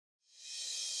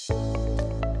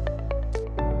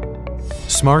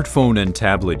Smartphone and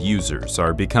tablet users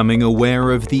are becoming aware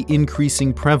of the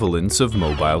increasing prevalence of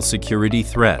mobile security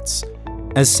threats.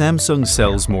 As Samsung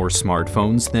sells more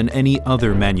smartphones than any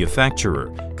other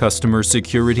manufacturer, customer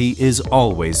security is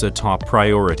always a top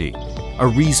priority, a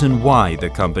reason why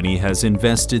the company has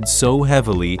invested so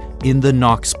heavily in the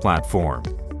Knox platform.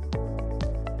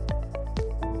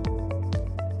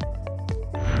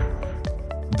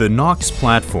 The Knox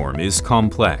platform is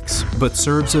complex, but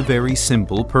serves a very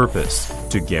simple purpose: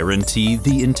 to guarantee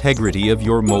the integrity of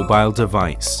your mobile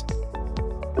device.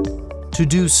 To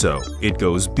do so, it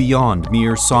goes beyond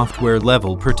mere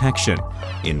software-level protection.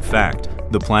 In fact,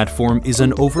 the platform is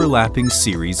an overlapping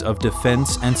series of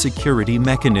defense and security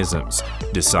mechanisms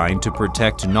designed to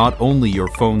protect not only your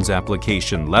phone's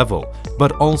application level,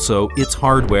 but also its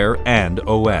hardware and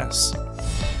OS.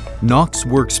 Knox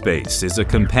Workspace is a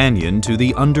companion to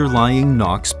the underlying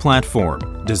Knox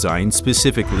platform, designed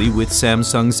specifically with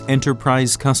Samsung's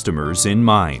enterprise customers in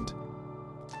mind.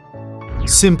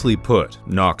 Simply put,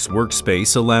 Knox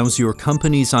Workspace allows your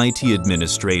company's IT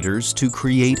administrators to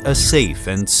create a safe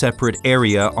and separate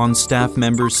area on staff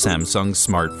members' Samsung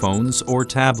smartphones or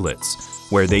tablets,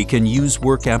 where they can use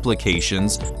work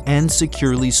applications and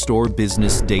securely store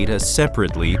business data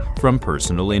separately from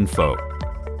personal info.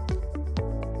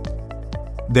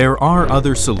 There are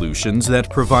other solutions that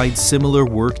provide similar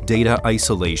work data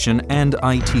isolation and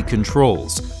IT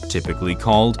controls, typically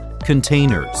called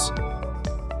containers.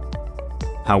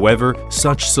 However,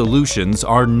 such solutions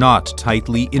are not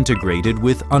tightly integrated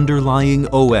with underlying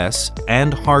OS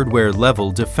and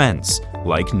hardware-level defense,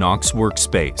 like Knox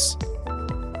Workspace.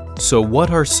 So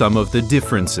what are some of the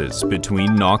differences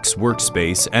between Knox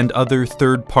Workspace and other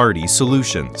third-party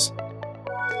solutions?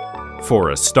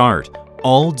 For a start,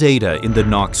 all data in the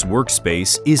Knox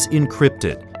Workspace is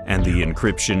encrypted, and the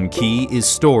encryption key is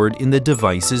stored in the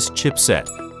device's chipset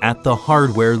at the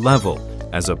hardware level,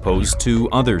 as opposed to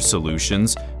other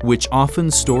solutions which often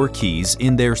store keys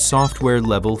in their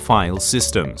software-level file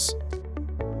systems.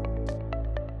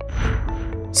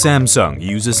 Samsung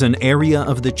uses an area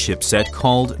of the chipset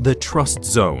called the Trust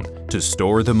Zone to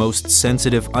store the most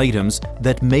sensitive items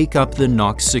that make up the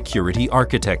Knox security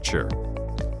architecture.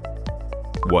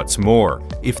 What's more,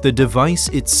 if the device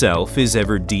itself is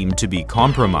ever deemed to be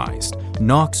compromised,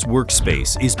 Knox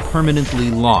Workspace is permanently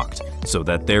locked so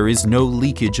that there is no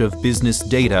leakage of business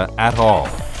data at all.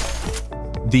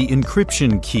 The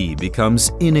encryption key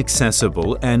becomes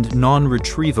inaccessible and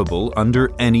non-retrievable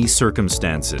under any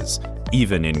circumstances,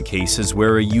 even in cases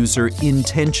where a user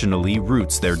intentionally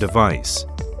roots their device.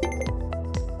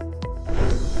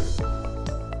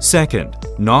 Second,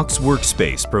 Knox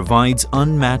Workspace provides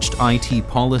unmatched IT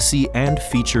policy and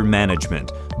feature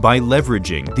management by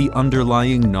leveraging the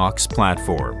underlying Knox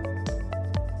platform.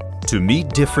 To meet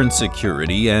different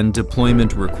security and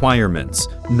deployment requirements,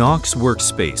 Knox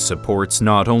Workspace supports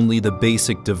not only the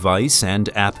basic device and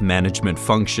app management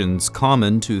functions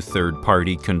common to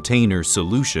third-party container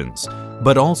solutions,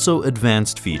 but also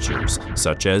advanced features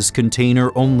such as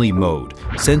container-only mode,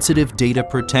 sensitive data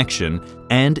protection,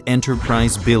 and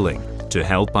enterprise billing to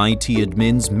help IT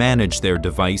admins manage their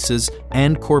devices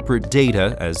and corporate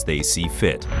data as they see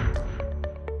fit.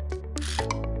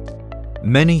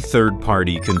 Many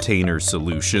third-party container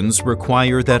solutions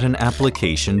require that an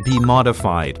application be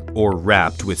modified or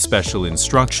wrapped with special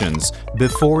instructions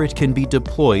before it can be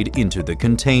deployed into the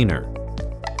container.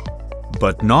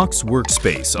 But Knox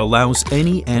Workspace allows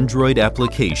any Android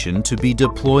application to be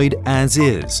deployed as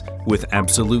is, with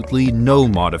absolutely no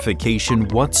modification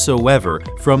whatsoever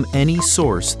from any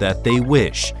source that they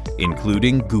wish,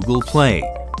 including Google Play,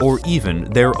 or even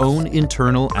their own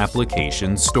internal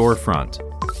application storefront.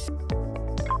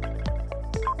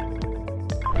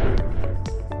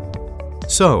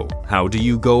 So, how do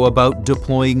you go about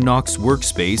deploying Knox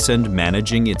Workspace and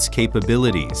managing its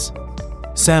capabilities?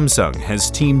 Samsung has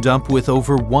teamed up with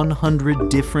over 100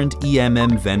 different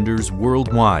EMM vendors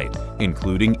worldwide,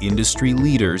 including industry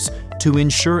leaders, to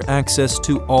ensure access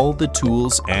to all the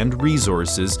tools and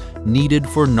resources needed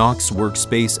for Knox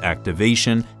Workspace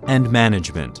activation and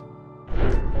management.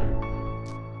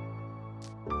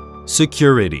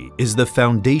 Security is the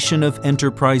foundation of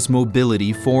enterprise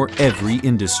mobility for every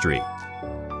industry.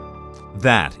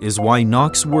 That is why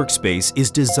Knox Workspace is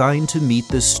designed to meet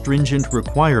the stringent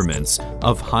requirements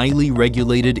of highly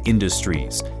regulated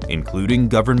industries, including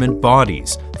government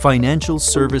bodies, financial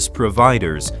service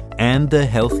providers, and the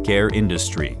healthcare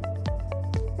industry.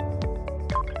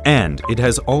 And it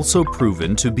has also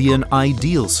proven to be an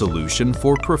ideal solution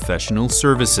for professional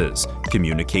services,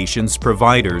 communications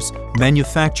providers,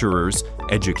 manufacturers,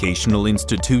 educational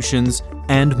institutions,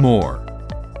 and more.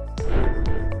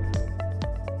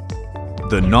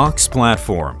 The Knox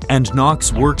platform and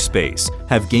Knox Workspace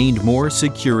have gained more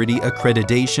security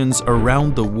accreditations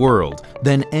around the world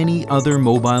than any other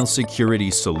mobile security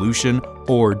solution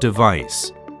or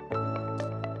device.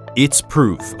 It's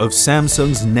proof of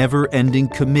Samsung's never-ending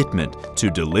commitment to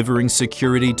delivering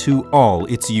security to all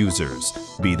its users,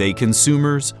 be they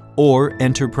consumers or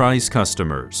enterprise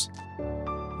customers.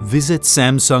 Visit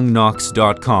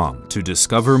SamsungKnox.com to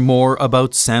discover more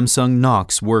about Samsung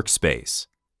Knox Workspace.